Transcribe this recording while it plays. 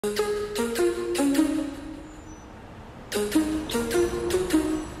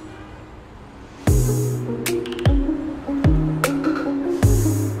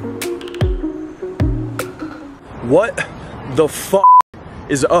What the fuck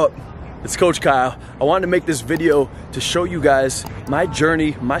is up? It's Coach Kyle. I wanted to make this video to show you guys my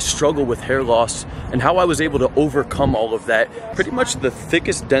journey, my struggle with hair loss, and how I was able to overcome all of that. Pretty much the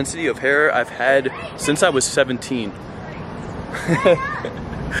thickest density of hair I've had since I was 17.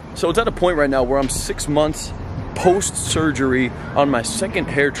 So it's at a point right now where I'm 6 months post-surgery on my second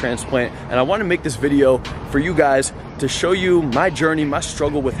hair transplant, and I want to make this video for you guys to show you my journey, my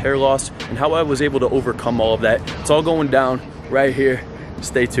struggle with hair loss, and how I was able to overcome all of that. It's all going down right here.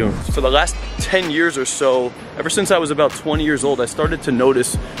 Stay tuned. For the last 10 years or so, ever since I was about 20 years old, I started to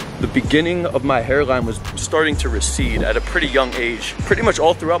notice the beginning of my hairline was starting to recede at a pretty young age. Pretty much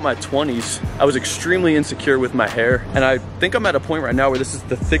all throughout my 20s, I was extremely insecure with my hair, and I think I'm at a point right now where this is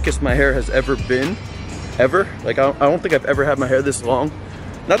the thickest my hair has ever been. Ever. Like, I don't think I've ever had my hair this long.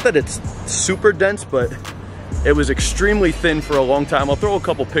 Not that it's super dense, but it was extremely thin for a long time. I'll throw a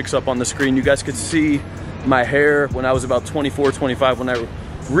couple pics up on the screen. You guys could see my hair when I was about 24, 25, when I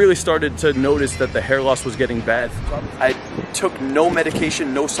really started to notice that the hair loss was getting bad. I took no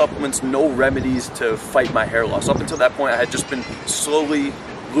medication, no supplements, no remedies to fight my hair loss. Up until that point, I had just been slowly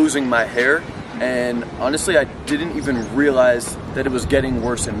losing my hair. And honestly, I didn't even realize that it was getting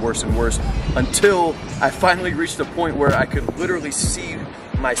worse and worse and worse until I finally reached a point where I could literally see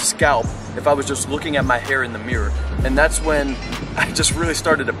my scalp if I was just looking at my hair in the mirror. And that's when I just really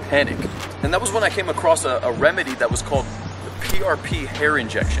started to panic. And that was when I came across a remedy that was called the PRP hair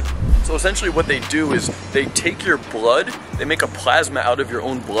injection. So essentially what they do is they take your blood, they make a plasma out of your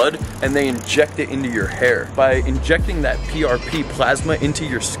own blood, and they inject it into your hair. By injecting that PRP plasma into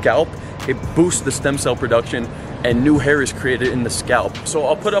your scalp, it boosts the stem cell production and new hair is created in the scalp. So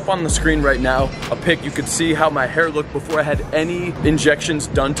I'll put up on the screen right now a pic. You could see how my hair looked before I had any injections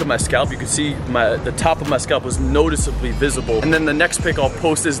done to my scalp. You could see the top of my scalp was noticeably visible. And then the next pic I'll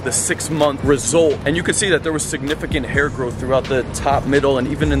post is the 6-month result. And you could see that there was significant hair growth throughout the top, middle, and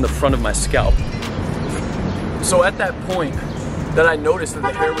even in the front of my scalp. So at that point that I noticed that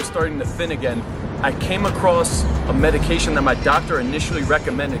the hair was starting to thin again, I came across a medication that my doctor initially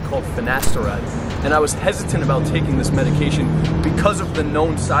recommended called finasteride. And I was hesitant about taking this medication because of the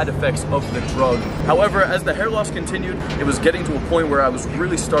known side effects of the drug. However, as the hair loss continued, it was getting to a point where I was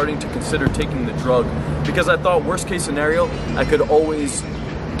really starting to consider taking the drug, because I thought, worst case scenario, I could always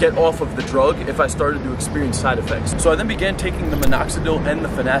get off of the drug if I started to experience side effects. So I then began taking the minoxidil and the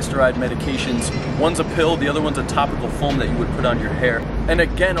finasteride medications. One's a pill, the other one's a topical foam that you would put on your hair. And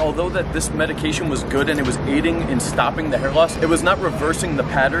again, although that this medication was good and it was aiding in stopping the hair loss, it was not reversing the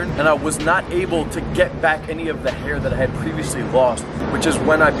pattern, and I was not able to get back any of the hair that I had previously lost, which is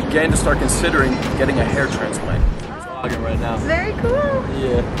when I began to start considering getting a hair transplant. Vlogging right now. Very cool.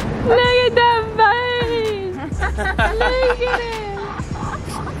 Yeah. Look at that face! Look at it!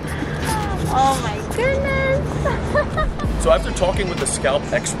 Oh my goodness! So after talking with a scalp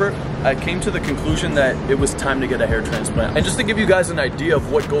expert, I came to the conclusion that it was time to get a hair transplant. And just to give you guys an idea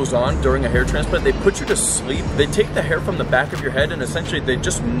of what goes on during a hair transplant, they put you to sleep, they take the hair from the back of your head, and essentially they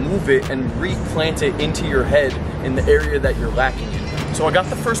just move it and replant it into your head in the area that you're lacking in. So I got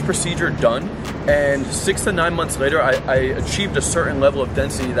the first procedure done, and 6 to 9 months later, I achieved a certain level of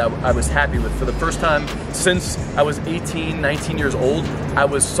density that I was happy with. For the first time since I was 18, 19 years old, I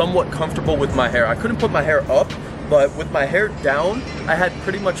was somewhat comfortable with my hair. I couldn't put my hair up, but with my hair down, I had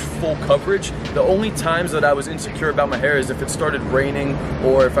pretty much full coverage. The only times that I was insecure about my hair is if it started raining,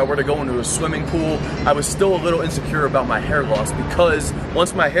 or if I were to go into a swimming pool. I was still a little insecure about my hair loss, because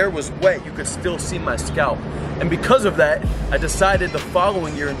once my hair was wet, you could still see my scalp. And because of that, I decided the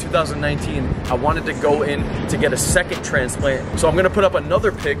following year in 2019, I wanted to go in to get a second transplant. So I'm gonna put up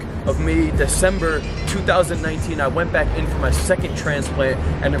another pic of me, December 2019. I went back in for my second transplant,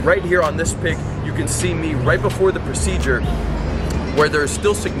 and right here on this pic, you can see me right before the procedure, where there's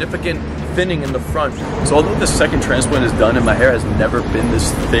still significant thinning in the front. So although the second transplant is done and my hair has never been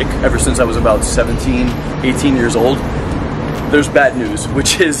this thick ever since I was about 17, 18 years old, there's bad news,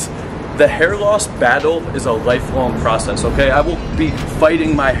 which is the hair loss battle is a lifelong process, okay? I will be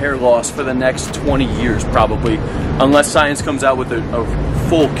fighting my hair loss for the next 20 years probably, unless science comes out with a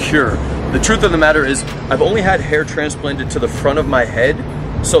full cure. The truth of the matter is, I've only had hair transplanted to the front of my head,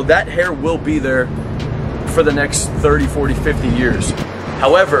 so that hair will be there for the next 30, 40, 50 years.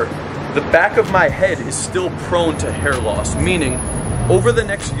 However, the back of my head is still prone to hair loss, meaning over the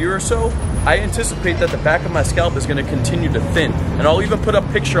next year or so, I anticipate that the back of my scalp is going to continue to thin. And I'll even put a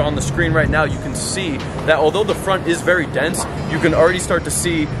picture on the screen right now. You can see that although the front is very dense, you can already start to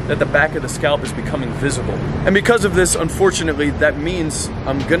see that the back of the scalp is becoming visible. And because of this, unfortunately, that means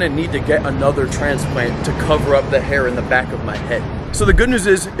I'm going to need to get another transplant to cover up the hair in the back of my head. So the good news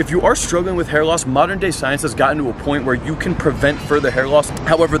is, if you are struggling with hair loss, modern day science has gotten to a point where you can prevent further hair loss.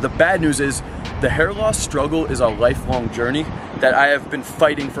 However, the bad news is the hair loss struggle is a lifelong journey that I have been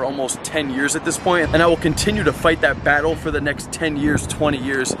fighting for almost 10 years at this point, and I will continue to fight that battle for the next 10 years, 20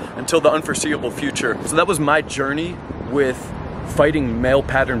 years, until the unforeseeable future. So that was my journey with fighting male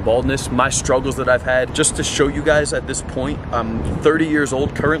pattern baldness, my struggles that I've had. Just to show you guys at this point, I'm 30 years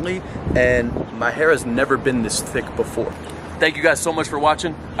old currently, and my hair has never been this thick before. Thank you guys so much for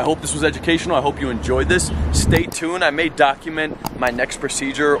watching. I hope this was educational. I hope you enjoyed this. Stay tuned. I may document my next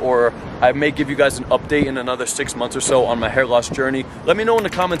procedure, or I may give you guys an update in another 6 months or so on my hair loss journey. Let me know in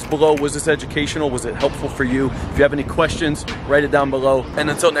the comments below, was this educational? Was it helpful for you? If you have any questions, write it down below. And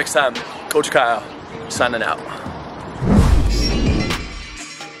until next time, Coach Kyle, signing out.